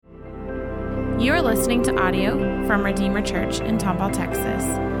You are listening to audio from Redeemer Church in Tomball, Texas.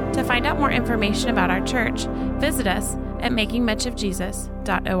 To find out more information about our church, visit us at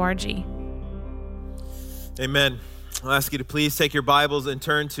makingmuchofjesus.org. Amen. I'll ask you to please take your Bibles and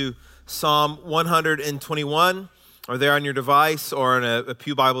turn to Psalm 121, or there on your device, or on a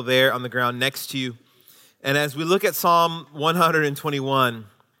pew Bible there on the ground next to you. And as we look at Psalm 121,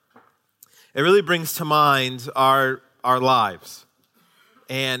 it really brings to mind our lives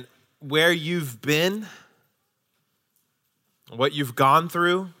and where you've been, what you've gone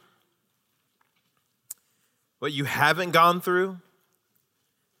through, what you haven't gone through,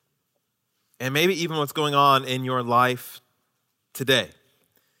 and maybe even what's going on in your life today.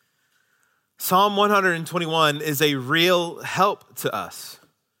 Psalm 121 is a real help to us,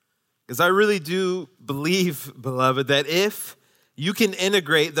 because I really do believe, beloved, that if you can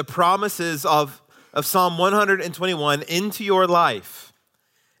integrate the promises of Psalm 121 into your life,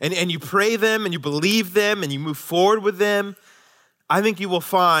 and you pray them, and you believe them, and you move forward with them, I think you will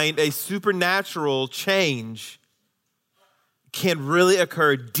find a supernatural change can really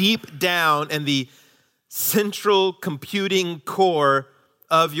occur deep down in the central computing core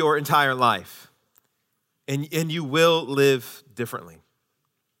of your entire life. And you will live differently.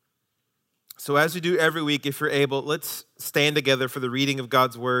 So as we do every week, if you're able, let's stand together for the reading of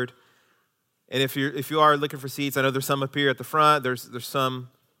God's word. And if you are looking for seats, I know there's some up here at the front. There's some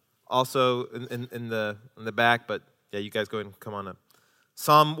also in the back, but yeah, you guys go ahead and come on up.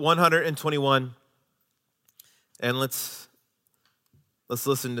 Psalm 121, and let's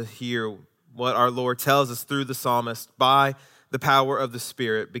listen to hear what our Lord tells us through the psalmist by the power of the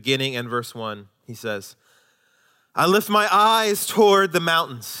Spirit. Beginning in verse 1, he says, "I lift my eyes toward the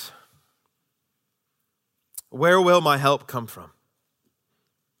mountains. Where will my help come from?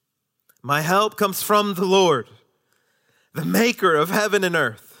 My help comes from the Lord, the maker of heaven and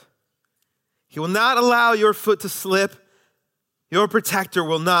earth. He will not allow your foot to slip. Your protector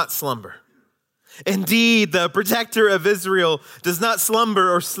will not slumber. Indeed, the protector of Israel does not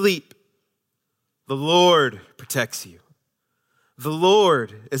slumber or sleep. The Lord protects you. The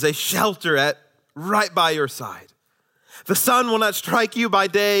Lord is a shelter right by your side. The sun will not strike you by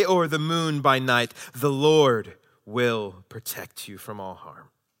day or the moon by night. The Lord will protect you from all harm.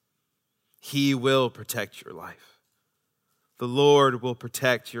 He will protect your life. The Lord will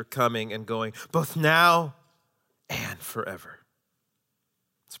protect your coming and going, both now and forever."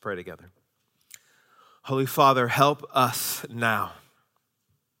 Let's pray together. Holy Father, help us now.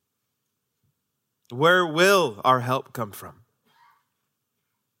 Where will our help come from?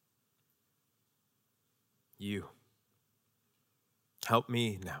 You. Help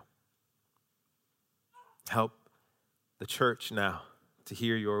me now. Help the church now to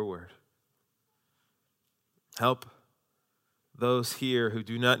hear your word. Help those here who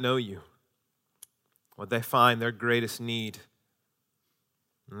do not know you, what they find their greatest need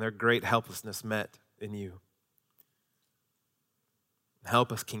and their great helplessness met in you.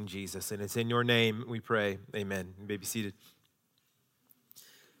 Help us, King Jesus, and it's in your name we pray. Amen. You may be seated.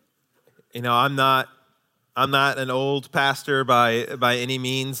 You know, I'm not an old pastor by any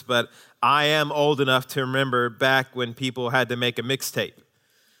means, but I am old enough to remember back when people had to make a mixtape.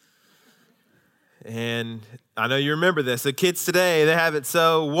 And I know you remember this. The kids today, they have it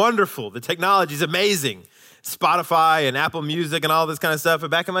so wonderful. The technology is amazing. Spotify and Apple Music and all this kind of stuff.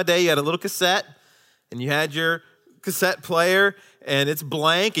 But back in my day, you had a little cassette, and you had your cassette player, and it's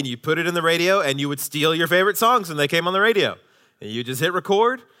blank, and you put it in the radio, and you would steal your favorite songs when they came on the radio. And you just hit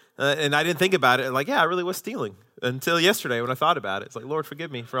record, and I didn't think about it. Like, yeah, I really was stealing until yesterday when I thought about it. It's like, Lord,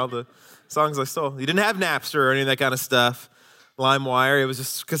 forgive me for all the songs I stole. You didn't have Napster or any of that kind of stuff, LimeWire. It was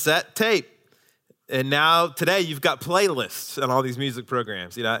just cassette tape. And now, today, you've got playlists on all these music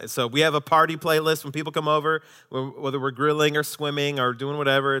programs. You know, so we have a party playlist when people come over, whether we're grilling or swimming or doing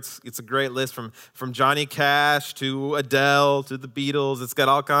whatever. It's a great list from Johnny Cash to Adele to the Beatles. It's got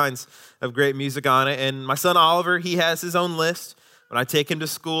all kinds of great music on it. And my son Oliver, he has his own list. When I take him to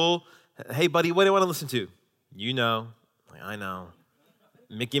school, hey, buddy, what do you want to listen to? You know. I know.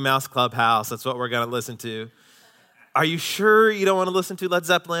 Mickey Mouse Clubhouse, that's what we're going to listen to. Are you sure you don't want to listen to Led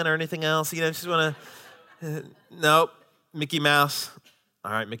Zeppelin or anything else? You know, just want to, nope, Mickey Mouse.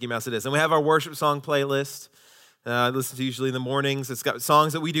 All right, Mickey Mouse it is. And we have our worship song playlist. I listen to usually in the mornings. It's got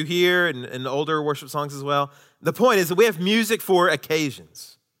songs that we do here and older worship songs as well. The point is that we have music for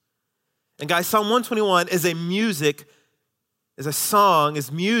occasions. And guys, Psalm 121 is music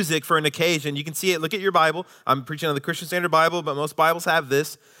for an occasion. You can see it. Look at your Bible. I'm preaching on the Christian Standard Bible, but most Bibles have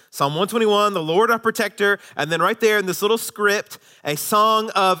this. Psalm 121, the Lord our protector, and then right there in this little script, a song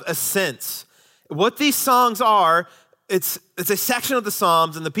of ascents. What these songs are it's a section of the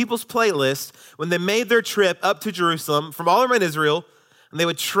Psalms in the people's playlist when they made their trip up to Jerusalem from all around Israel, and they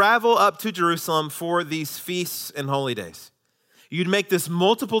would travel up to Jerusalem for these feasts and holy days. You'd make this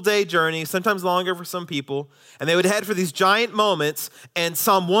multiple day journey, sometimes longer for some people, and they would head for these giant moments, and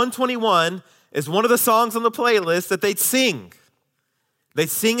Psalm 121 is one of the songs on the playlist that they'd sing. They'd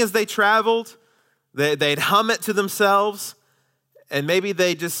sing as they traveled, they'd hum it to themselves, and maybe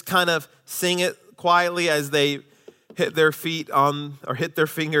they just kind of sing it quietly as they hit their feet on, or hit their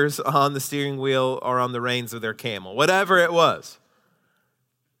fingers on the steering wheel or on the reins of their camel, whatever it was.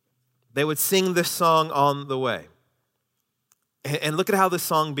 They would sing this song on the way. And look at how this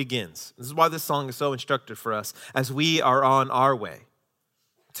song begins. This is why this song is so instructive for us as we are on our way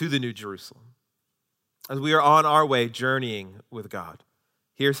to the New Jerusalem, as we are on our way journeying with God.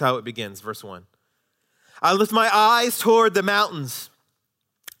 Here's how it begins, verse 1. I lift my eyes toward the mountains.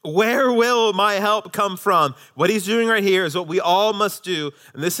 Where will my help come from? What he's doing right here is what we all must do,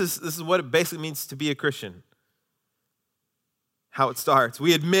 and this is what it basically means to be a Christian. How it starts.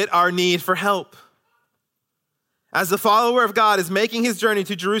 We admit our need for help. As the follower of God is making his journey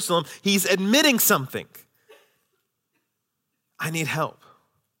to Jerusalem, he's admitting something. I need help.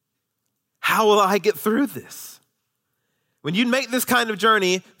 How will I get through this? When you make this kind of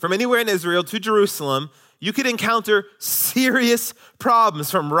journey from anywhere in Israel to Jerusalem, you could encounter serious problems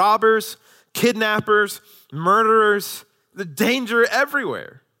from robbers, kidnappers, murderers, the danger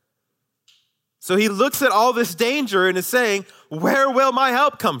everywhere. So he looks at all this danger and is saying, where will my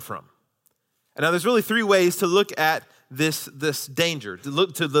help come from? And now there's really three ways to look at this danger,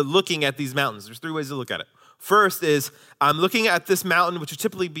 looking at these mountains. There's three ways to look at it. First is, I'm looking at this mountain, which would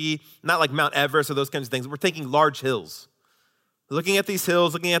typically be not like Mount Everest or those kinds of things. We're thinking large hills. Looking at these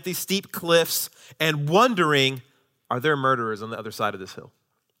hills, looking at these steep cliffs, and wondering, are there murderers on the other side of this hill?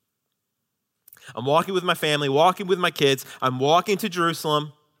 I'm walking with my family, walking with my kids. I'm walking to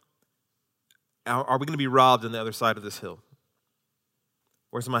Jerusalem. Are we going to be robbed on the other side of this hill?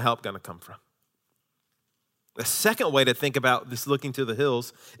 Where's my help going to come from? The second way to think about this looking to the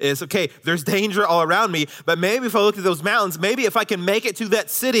hills is, okay, there's danger all around me, but maybe if I look at those mountains, maybe if I can make it to that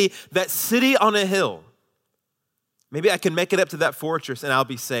city on a hill, maybe I can make it up to that fortress and I'll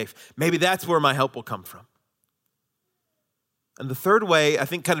be safe. Maybe that's where my help will come from. And the third way, I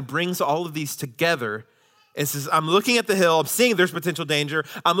think, kind of brings all of these together is I'm looking at the hill, I'm seeing there's potential danger.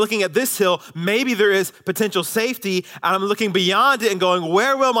 I'm looking at this hill, maybe there is potential safety, and I'm looking beyond it and going,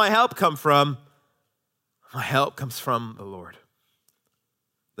 where will my help come from? My help comes from the Lord,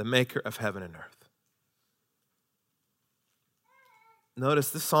 the maker of heaven and earth. Notice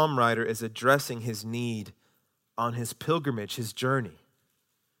the psalm writer is addressing his need on his pilgrimage, his journey.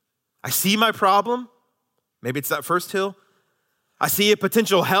 I see my problem. Maybe it's that first hill. I see a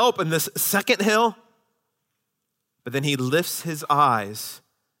potential help in this second hill. But then he lifts his eyes,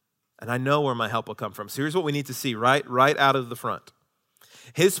 and I know where my help will come from. So here's what we need to see right out of the front.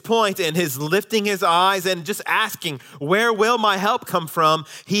 His point in his lifting his eyes and just asking, where will my help come from?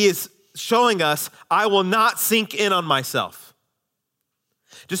 He is showing us, I will not sink in on myself.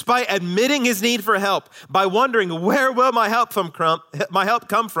 Just by admitting his need for help, by wondering, where will my help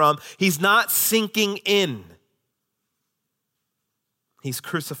come from? He's not sinking in. He's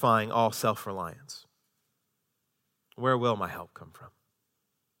crucifying all self-reliance. Where will my help come from?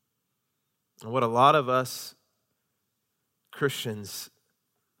 And what a lot of us Christians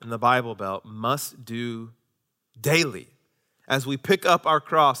in the Bible Belt must do daily as we pick up our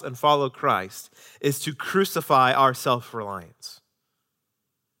cross and follow Christ is to crucify our self-reliance.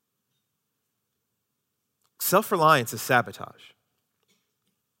 Self-reliance is sabotage.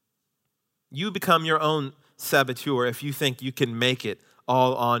 You become your own saboteur if you think you can make it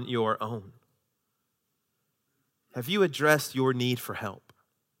all on your own. Have you addressed your need for help?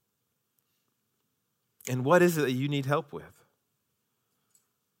 And what is it that you need help with?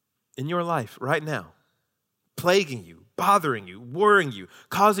 In your life right now, plaguing you, bothering you, worrying you,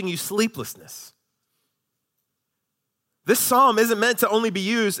 causing you sleeplessness. This psalm isn't meant to only be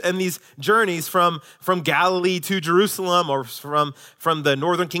used in these journeys from Galilee to Jerusalem or from the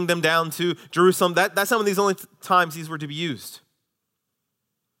northern kingdom down to Jerusalem. That's some of these only times these were to be used.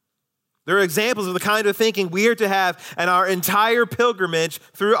 There are examples of the kind of thinking we are to have in our entire pilgrimage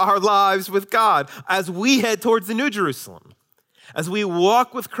through our lives with God as we head towards the New Jerusalem, as we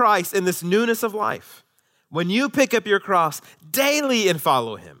walk with Christ in this newness of life. When you pick up your cross daily and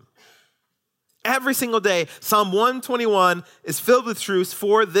follow him, every single day, Psalm 121 is filled with truths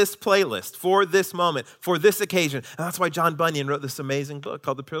for this playlist, for this moment, for this occasion. And that's why John Bunyan wrote this amazing book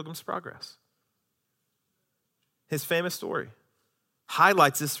called The Pilgrim's Progress. His famous story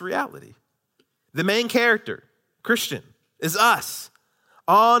highlights this reality. The main character, Christian, is us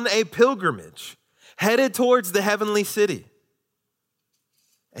on a pilgrimage headed towards the heavenly city.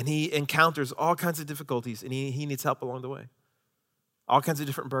 And he encounters all kinds of difficulties, and he needs help along the way. All kinds of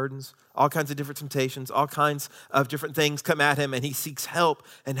different burdens, all kinds of different temptations, all kinds of different things come at him, and he seeks help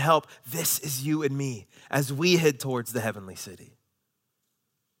and help. This is you and me as we head towards the heavenly city.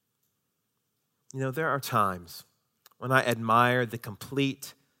 You know, there are times when I admire the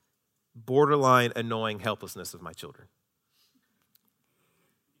complete, borderline annoying helplessness of my children.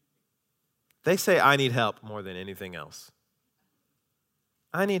 They say I need help more than anything else.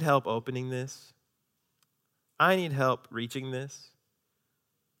 I need help opening this. I need help reaching this.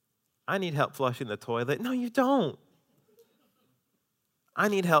 I need help flushing the toilet. No, you don't. I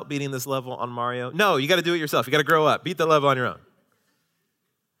need help beating this level on Mario. No, you got to do it yourself. You got to grow up. Beat the level on your own.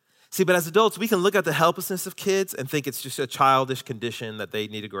 See, but as adults, we can look at the helplessness of kids and think it's just a childish condition that they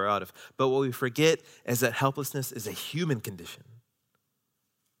need to grow out of. But what we forget is that helplessness is a human condition.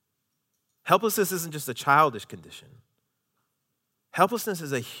 Helplessness isn't just a childish condition. Helplessness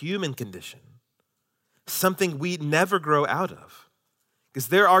is a human condition, something we never grow out of. Because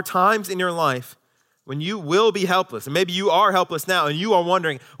there are times in your life when you will be helpless, and maybe you are helpless now, and you are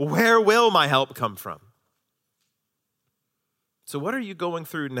wondering, where will my help come from? So what are you going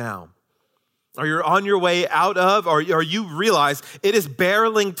through now? Are you on your way out of, or you realize it is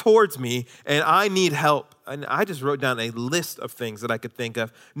barreling towards me, and I need help? And I just wrote down a list of things that I could think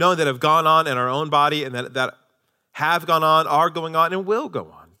of, knowing that have gone on in our own body, and that have gone on, are going on, and will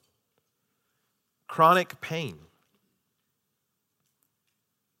go on. Chronic pain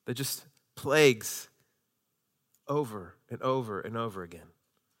that just plagues over and over and over again.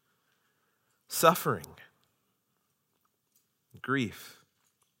 Suffering, grief,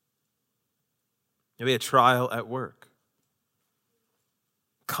 maybe a trial at work,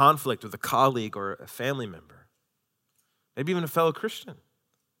 conflict with a colleague or a family member, maybe even a fellow Christian.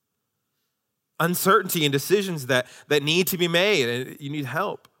 Uncertainty and decisions that need to be made, and you need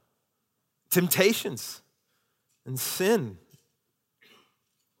help. Temptations and sin,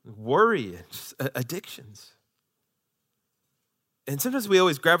 worry, and just addictions. And sometimes we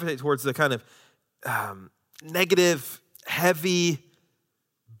always gravitate towards the kind of negative, heavy,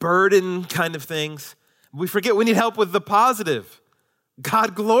 burden kind of things. We forget we need help with the positive,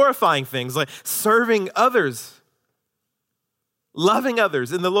 God-glorifying things like serving others, loving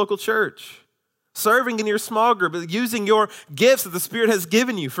others in the local church, serving in your small group, using your gifts that the Spirit has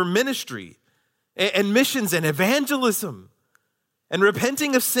given you for ministry and missions and evangelism and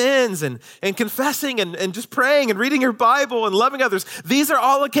repenting of sins and confessing and just praying and reading your Bible and loving others. These are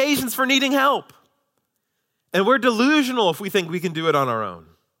all occasions for needing help. And we're delusional if we think we can do it on our own.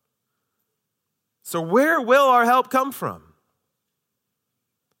 So where will our help come from?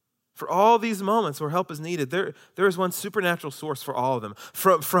 For all these moments where help is needed, there is one supernatural source for all of them.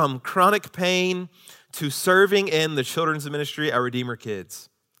 From chronic pain to serving in the children's ministry at Redeemer Kids,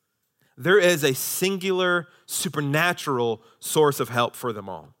 there is a singular supernatural source of help for them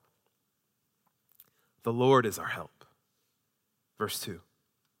all. The Lord is our help. Verse 2.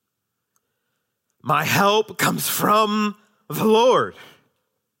 My help comes from the Lord,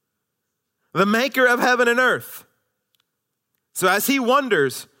 the maker of heaven and earth. So as he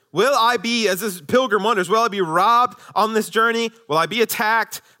wonders, will I be, as this pilgrim wonders, will I be robbed on this journey? Will I be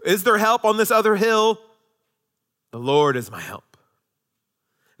attacked? Is there help on this other hill? The Lord is my help.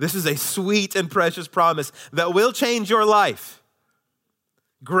 This is a sweet and precious promise that will change your life.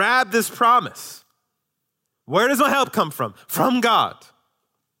 Grab this promise. Where does my help come from? From God.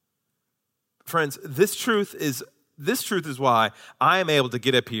 Friends, this truth is why I am able to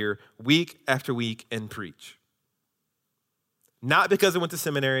get up here week after week and preach. Not because I went to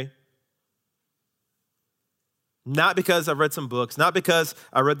seminary, not because I've read some books, not because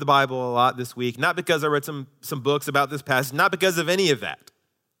I read the Bible a lot this week, not because I read some books about this passage, not because of any of that,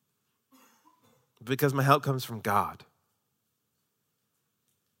 but because my help comes from God.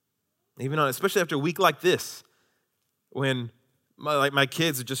 Even especially after a week like this, when my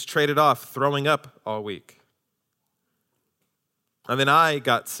kids have just traded off throwing up all week. And then I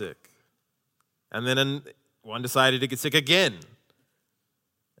got sick. And then one decided to get sick again.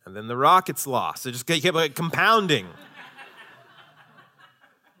 And then the Rockets lost. It just kept compounding.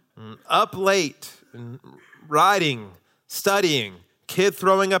 Up late, and riding, studying, kid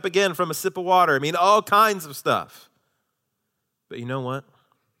throwing up again from a sip of water. I mean, all kinds of stuff. But you know what?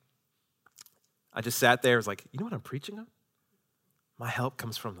 I just sat there and was like, you know what I'm preaching on? My help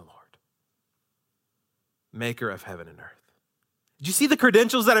comes from the Lord, maker of heaven and earth. Did you see the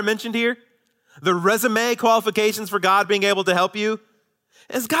credentials that I mentioned here? The resume qualifications for God being able to help you?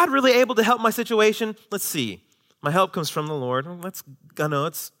 Is God really able to help my situation? Let's see. My help comes from the Lord. I know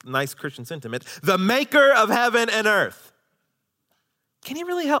it's nice Christian sentiment. The maker of heaven and earth. Can he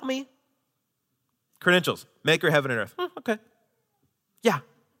really help me? Credentials, maker of heaven and earth. Okay. Yeah.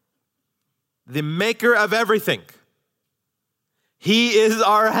 The maker of everything. He is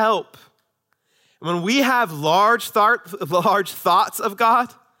our help. When we have large thoughts of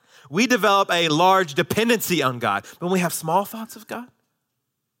God, we develop a large dependency on God. But when we have small thoughts of God,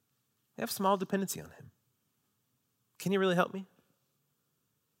 we have small dependency on him. Can he really help me?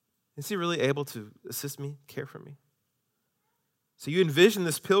 Is he really able to assist me, care for me? So you envision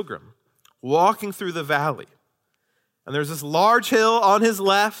this pilgrim walking through the valley, and there's this large hill on his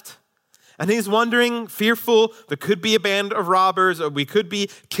left, and he's wondering, fearful, there could be a band of robbers, or we could be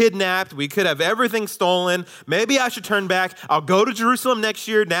kidnapped, we could have everything stolen. Maybe I should turn back. I'll go to Jerusalem next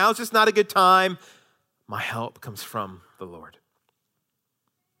year. Now's just not a good time. My help comes from the Lord,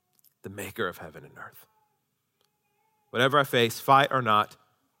 the maker of heaven and earth. Whatever I face, fight or not,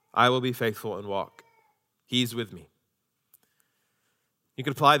 I will be faithful and walk. He's with me. You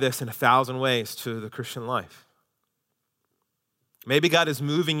can apply this in 1,000 ways to the Christian life. Maybe God is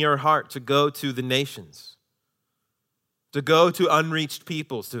moving your heart to go to the nations, to go to unreached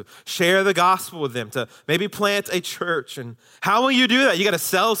peoples, to share the gospel with them, to maybe plant a church. And how will you do that? You got to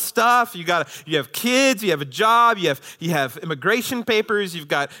sell stuff. You have kids. You have a job. You have immigration papers. You've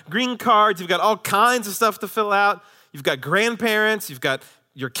got green cards. You've got all kinds of stuff to fill out. You've got grandparents. You've got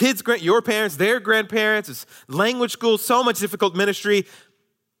your kids, your parents, their grandparents. It's language school. So much difficult ministry.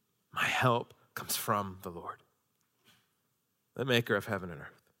 My help comes from the Lord, the maker of heaven and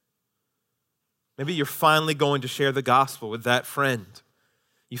earth. Maybe you're finally going to share the gospel with that friend.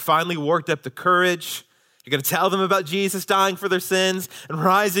 You finally worked up the courage. You're going to tell them about Jesus dying for their sins and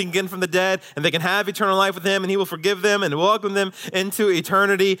rising again from the dead, and they can have eternal life with him, and he will forgive them and welcome them into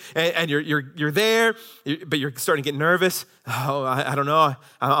eternity. And you're there, but you're starting to get nervous. Oh, I don't know.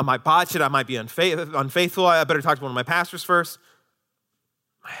 I might botch it. I might be unfaithful. I better talk to one of my pastors first.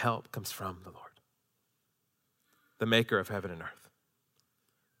 My help comes from the Lord, the maker of heaven and earth.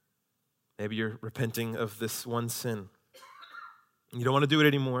 Maybe you're repenting of this one sin. You don't want to do it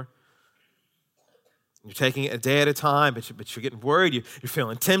anymore. You're taking it a day at a time, but you're getting worried. You're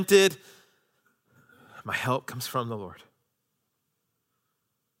feeling tempted. My help comes from the Lord.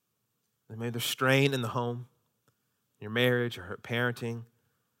 And maybe there's strain in the home, your marriage, or parenting.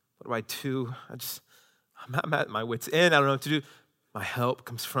 What do I do? I'm at my wit's end. I don't know what to do. My help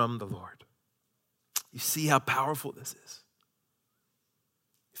comes from the Lord. You see how powerful this is.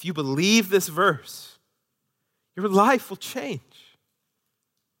 If you believe this verse, your life will change.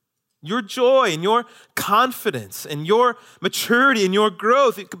 Your joy and your confidence and your maturity and your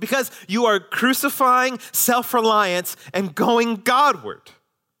growth, because you are crucifying self-reliance and going Godward.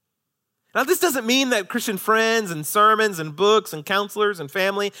 Now, this doesn't mean that Christian friends and sermons and books and counselors and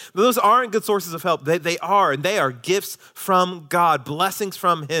family, those aren't good sources of help. They are, and they are gifts from God, blessings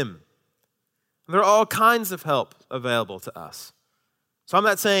from him. And there are all kinds of help available to us. So I'm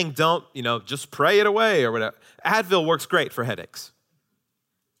not saying don't, just pray it away or whatever. Advil works great for headaches.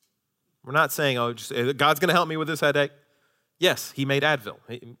 We're not saying, God's going to help me with this headache. Yes, he made Advil,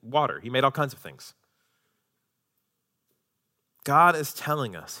 water. He made all kinds of things. God is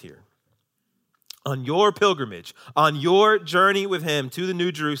telling us here, on your pilgrimage, on your journey with him to the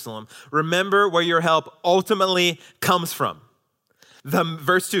New Jerusalem, remember where your help ultimately comes from.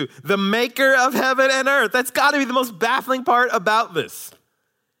 Verse 2, the maker of heaven and earth. That's got to be the most baffling part about this.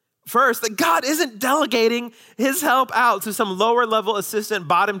 First, that God isn't delegating his help out to some lower level assistant,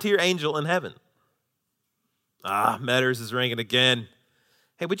 bottom tier angel in heaven. Metters is ringing again.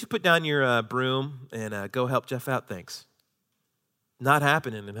 Hey, would you put down your broom and go help Jeff out? Thanks. Not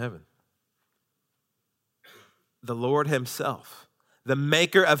happening in heaven. The Lord himself, the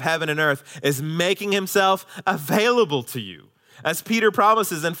maker of heaven and earth, is making himself available to you. As Peter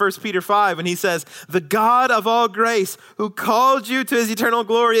promises in 1 Peter 5, when he says, the God of all grace, who called you to his eternal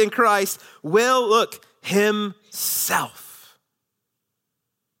glory in Christ, will, himself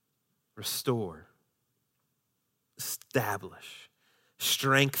restore, establish,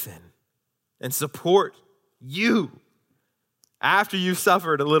 strengthen, and support you after you've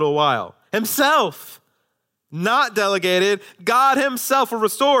suffered a little while. Himself. Not delegated. God himself will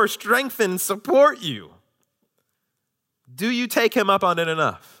restore, strengthen, support you. Do you take him up on it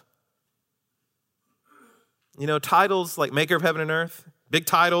enough? Titles like Maker of Heaven and Earth, big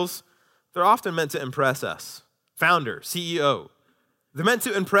titles, they're often meant to impress us. Founder, CEO. They're meant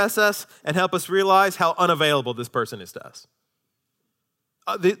to impress us and help us realize how unavailable this person is to us.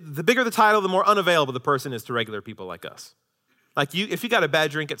 The bigger the title, the more unavailable the person is to regular people like us. Like if you got a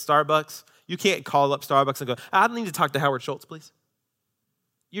bad drink at Starbucks, You can't call up Starbucks and go, I need to talk to Howard Schultz, please.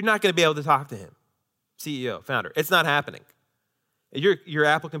 You're not going to be able to talk to him, CEO, founder. It's not happening. Your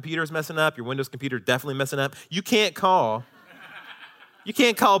Apple computer is messing up. Your Windows computer is definitely messing up. You can't call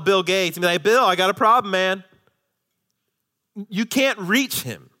Bill Gates and be like, Bill, I got a problem, man. You can't reach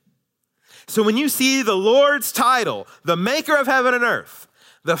him. So when you see the Lord's title, the maker of heaven and earth,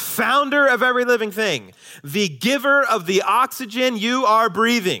 the founder of every living thing, the giver of the oxygen you are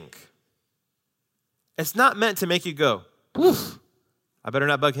breathing, it's not meant to make you go, oof, I better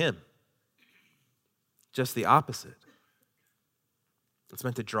not bug him. Just the opposite. It's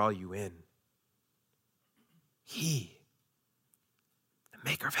meant to draw you in. He, the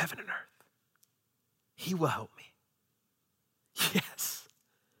maker of heaven and earth, he will help me. Yes.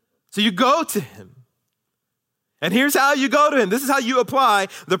 So you go to him. And here's how you go to him. This is how you apply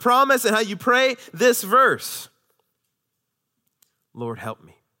the promise and how you pray this verse. Lord, help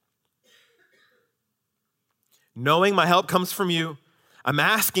me. Knowing my help comes from you, I'm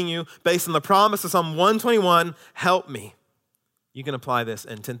asking you, based on the promise of Psalm 121, help me. You can apply this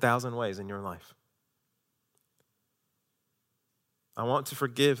in 10,000 ways in your life. I want to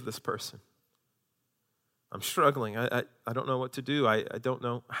forgive this person. I'm struggling. I don't know what to do. I don't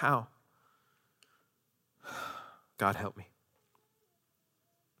know how. God, help me.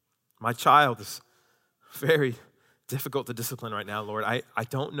 My child is very difficult to discipline right now, Lord. I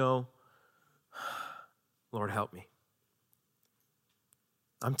don't know. Lord, help me.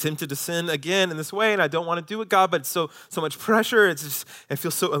 I'm tempted to sin again in this way, and I don't want to do it, God, but it's so much pressure. It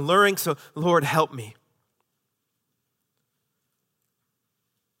feels so alluring. So, Lord, help me.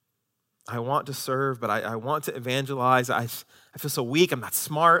 I want to serve, but I want to evangelize. I feel so weak. I'm not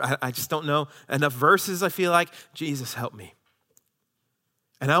smart. I just don't know enough verses, I feel like. Jesus, help me.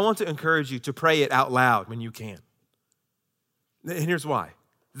 And I want to encourage you to pray it out loud when you can. And here's why.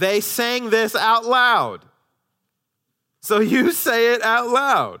 They sang this out loud. So you say it out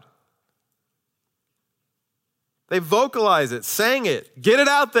loud. They vocalize it, sang it, get it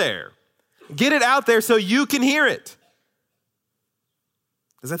out there. Get it out there so you can hear it.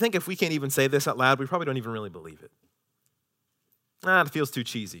 Because I think if we can't even say this out loud, we probably don't even really believe it. It feels too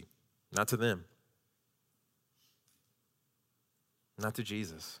cheesy. Not to them. Not to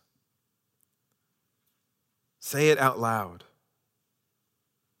Jesus. Say it out loud.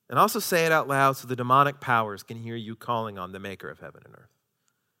 And also say it out loud so the demonic powers can hear you calling on the maker of heaven and earth.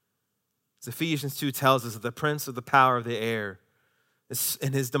 As Ephesians 2 tells us that the prince of the power of the air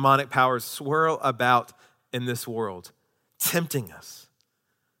and his demonic powers swirl about in this world, tempting us.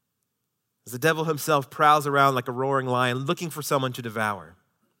 As the devil himself prowls around like a roaring lion, looking for someone to devour.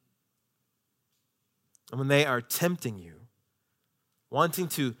 And when they are tempting you, wanting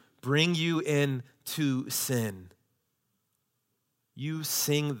to bring you into sin, you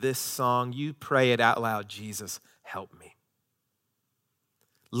sing this song, you pray it out loud, Jesus, help me.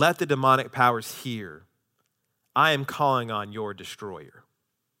 Let the demonic powers hear, I am calling on your destroyer.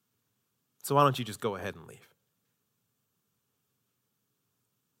 So why don't you just go ahead and leave?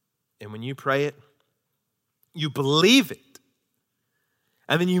 And when you pray it, you believe it.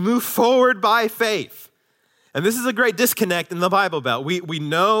 And then you move forward by faith. And this is a great disconnect in the Bible Belt. We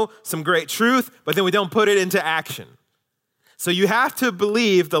know some great truth, but then we don't put it into action. So you have to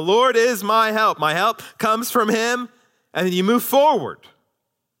believe the Lord is my help. My help comes from him, and then you move forward.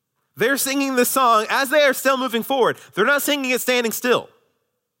 They're singing this song as they are still moving forward. They're not singing it standing still.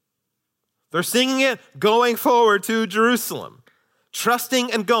 They're singing it going forward to Jerusalem,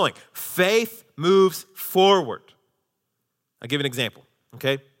 trusting and going. Faith moves forward. I'll give you an example,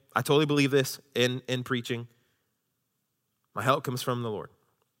 okay? I totally believe this in preaching. My help comes from the Lord.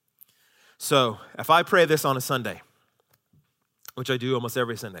 So if I pray this on a Sunday, which I do almost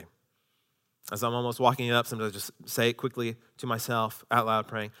every Sunday, as I'm almost walking up, sometimes I just say it quickly to myself, out loud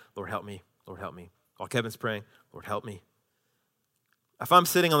praying, Lord, help me, Lord, help me. While Kevin's praying, Lord, help me. If I'm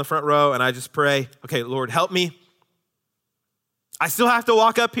sitting on the front row and I just pray, okay, Lord, help me, I still have to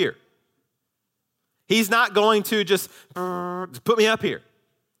walk up here. He's not going to just put me up here.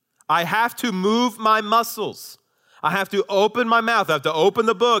 I have to move my muscles. I have to open my mouth. I have to open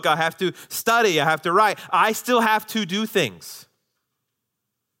the book. I have to study. I have to write. I still have to do things.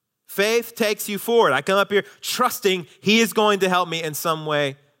 Faith takes you forward. I come up here trusting he is going to help me in some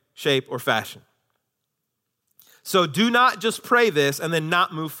way, shape, or fashion. So do not just pray this and then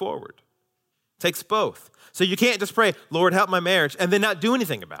not move forward. It takes both. So you can't just pray, Lord, help my marriage, and then not do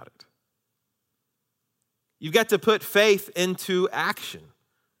anything about it. You've got to put faith into action.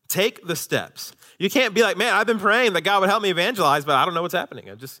 Take the steps. You can't be like, man, I've been praying that God would help me evangelize, but I don't know what's happening.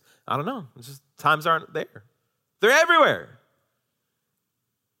 I don't know. It's just times aren't there. They're everywhere.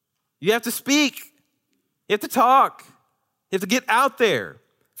 You have to speak. You have to talk. You have to get out there.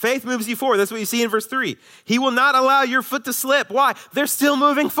 Faith moves you forward. That's what you see in verse 3. He will not allow your foot to slip. Why? They're still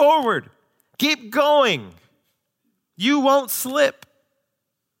moving forward. Keep going. You won't slip.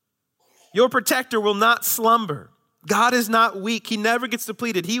 Your protector will not slumber. God is not weak. He never gets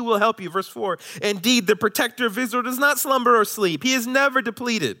depleted. He will help you. Verse 4. Indeed, the protector of Israel does not slumber or sleep. He is never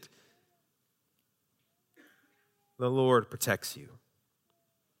depleted. The Lord protects you.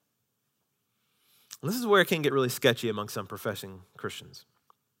 This is where it can get really sketchy among some professing Christians.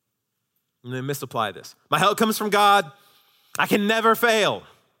 And they misapply this. My help comes from God. I can never fail.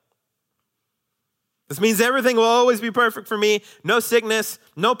 This means everything will always be perfect for me. No sickness,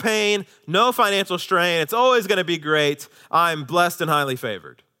 no pain, no financial strain. It's always going to be great. I'm blessed and highly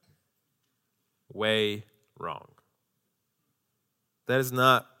favored. Way wrong. That is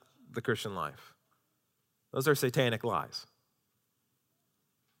not the Christian life. Those are satanic lies.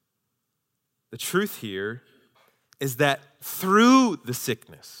 The truth here is that through the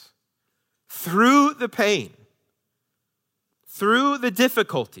sickness, through the pain, through the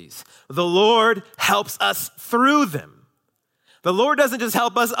difficulties, the Lord helps us through them. The Lord doesn't just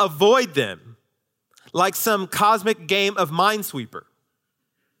help us avoid them like some cosmic game of Minesweeper.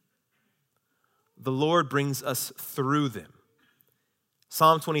 The Lord brings us through them.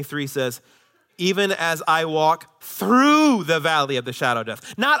 Psalm 23 says, even as I walk through the valley of the shadow of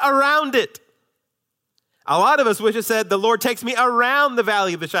death, not around it. A lot of us wish it said, the Lord takes me around the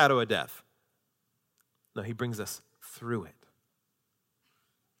valley of the shadow of death. No, he brings us through it.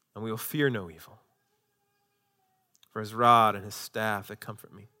 And we will fear no evil. For his rod and his staff, they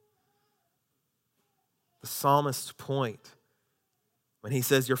comfort me. The psalmist's point, when he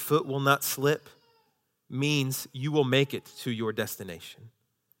says your foot will not slip, means you will make it to your destination.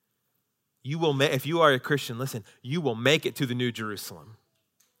 You will if you are a Christian, listen, you will make it to the New Jerusalem.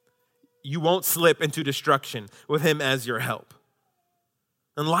 You won't slip into destruction with him as your help.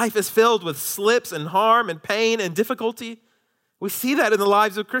 And life is filled with slips and harm and pain and difficulty. We see that in the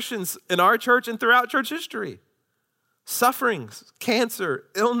lives of Christians in our church and throughout church history. Sufferings, cancer,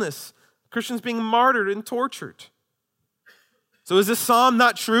 illness, Christians being martyred and tortured. So is this psalm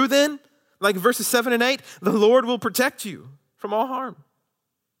not true then? Like verses 7 and 8, the Lord will protect you from all harm.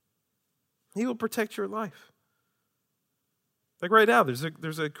 He will protect your life. Like right now,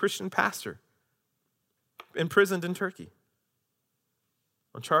 there's a Christian pastor imprisoned in Turkey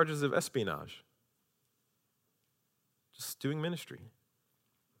on charges of espionage. Just doing ministry.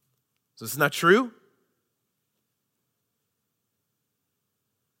 So this is not true?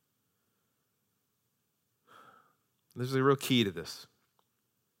 There's a real key to this.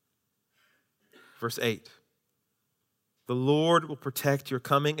 Verse 8. The Lord will protect your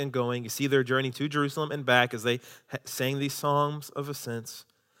coming and going. You see their journey to Jerusalem and back as they sang these psalms of ascents,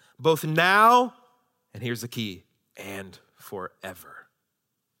 both now, and here's the key, and forever.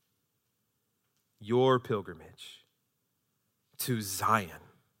 Your pilgrimage to Zion,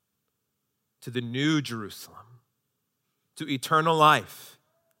 to the New Jerusalem, to eternal life,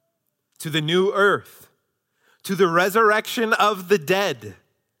 to the new earth, to the resurrection of the dead,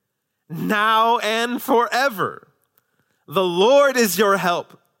 now and forever. The Lord is your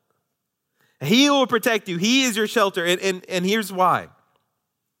help. He will protect you. He is your shelter. And here's why.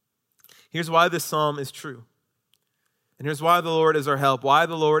 Here's why this psalm is true. And here's why the Lord is our help, why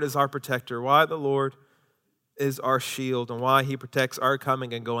the Lord is our protector, why the Lord is our shield, and why he protects our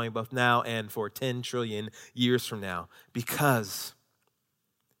coming and going both now and for 10 trillion years from now. Because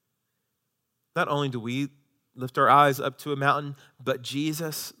not only do we lift our eyes up to a mountain, but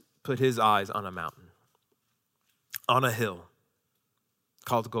Jesus put his eyes on a mountain, on a hill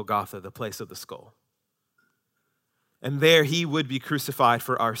called Golgotha, the place of the skull. And there he would be crucified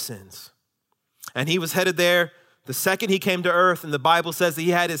for our sins. And he was headed there the second he came to earth, and the Bible says that he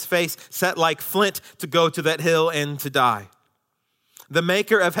had his face set like flint to go to that hill and to die. The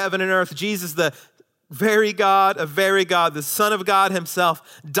maker of heaven and earth, Jesus, the very God, the Son of God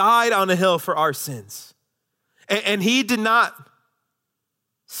himself, died on a hill for our sins. And he did not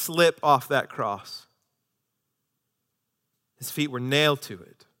slip off that cross. His feet were nailed to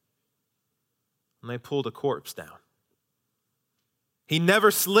it, and they pulled a corpse down. He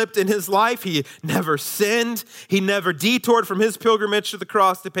never slipped in his life. He never sinned. He never detoured from his pilgrimage to the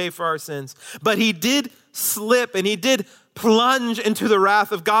cross to pay for our sins. But he did slip, and he did plunge into the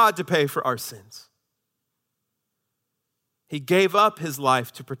wrath of God to pay for our sins. He gave up his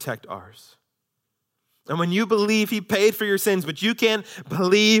life to protect ours. And when you believe he paid for your sins, but you can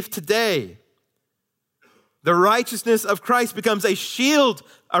believe today, the righteousness of Christ becomes a shield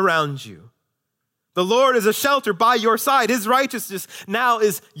around you. The Lord is a shelter by your side. His righteousness now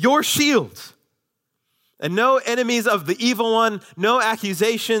is your shield. And no enemies of the evil one, no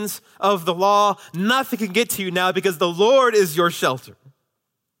accusations of the law, nothing can get to you now because the Lord is your shelter.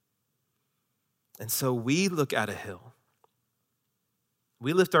 And so we look at a hill.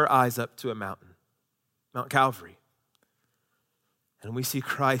 We lift our eyes up to a mountain, Mount Calvary, and we see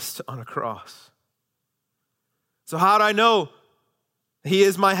Christ on a cross. So how do I know he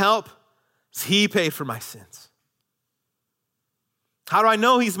is my help? He paid for my sins. How do I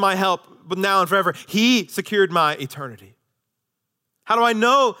know he's my help but now and forever? He secured my eternity. How do I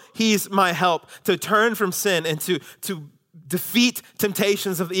know he's my help to turn from sin and to defeat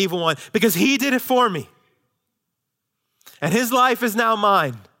temptations of the evil one? Because he did it for me. And his life is now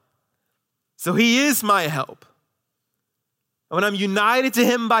mine. So he is my help. And when I'm united to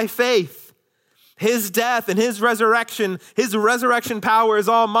him by faith, his death and his resurrection power is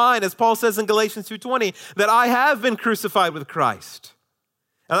all mine, as Paul says in Galatians 2:20, that I have been crucified with Christ.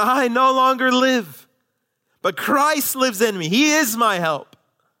 And I no longer live, but Christ lives in me. He is my help.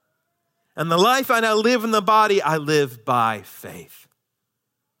 And the life I now live in the body, I live by faith.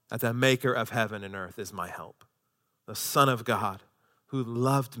 That the maker of heaven and earth is my help. The Son of God who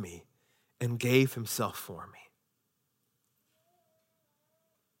loved me and gave himself for me.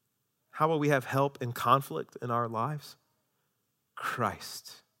 How will we have help in conflict in our lives?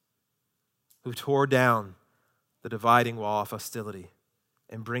 Christ, who tore down the dividing wall of hostility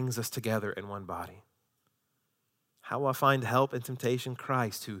and brings us together in one body. How will I find help in temptation?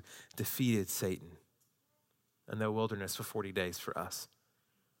 Christ, who defeated Satan in the wilderness for 40 days for us.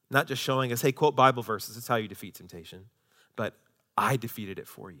 Not just showing us, hey, quote Bible verses, that's how you defeat temptation, but I defeated it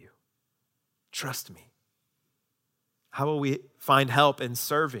for you. Trust me. How will we find help in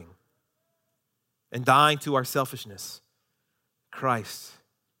serving and dying to our selfishness? Christ,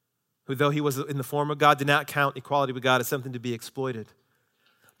 who though he was in the form of God, did not count equality with God as something to be exploited,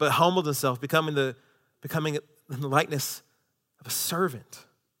 but humbled himself, becoming in the likeness of a servant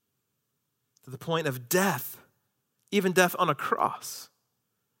to the point of death, even death on a cross.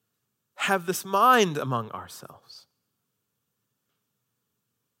 Have this mind among ourselves.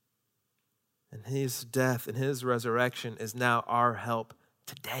 And his death and his resurrection is now our help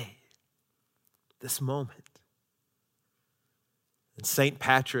today, this moment. And St.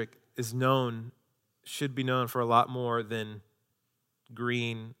 Patrick should be known for a lot more than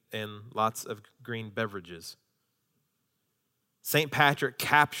green and lots of green beverages. St. Patrick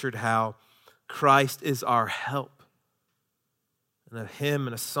captured how Christ is our help. And a hymn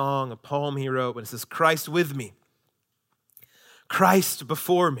and a song, a poem he wrote, and it says, Christ with me, Christ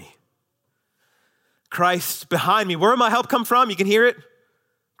before me, Christ behind me. Where will my help come from? You can hear it.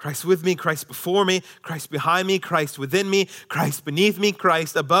 Christ with me, Christ before me, Christ behind me, Christ within me, Christ beneath me,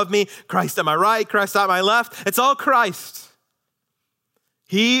 Christ above me, Christ at my right, Christ at my left. It's all Christ.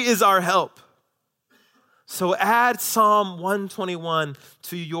 He is our help. So add Psalm 121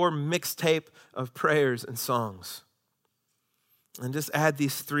 to your mixtape of prayers and songs. And just add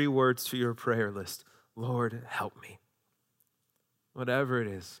these 3 words to your prayer list. Lord, help me. Whatever it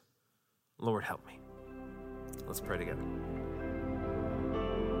is, Lord, help me. Let's pray together.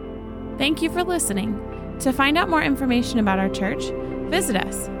 Thank you for listening. To find out more information about our church, visit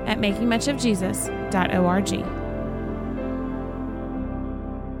us at makingmuchofjesus.org.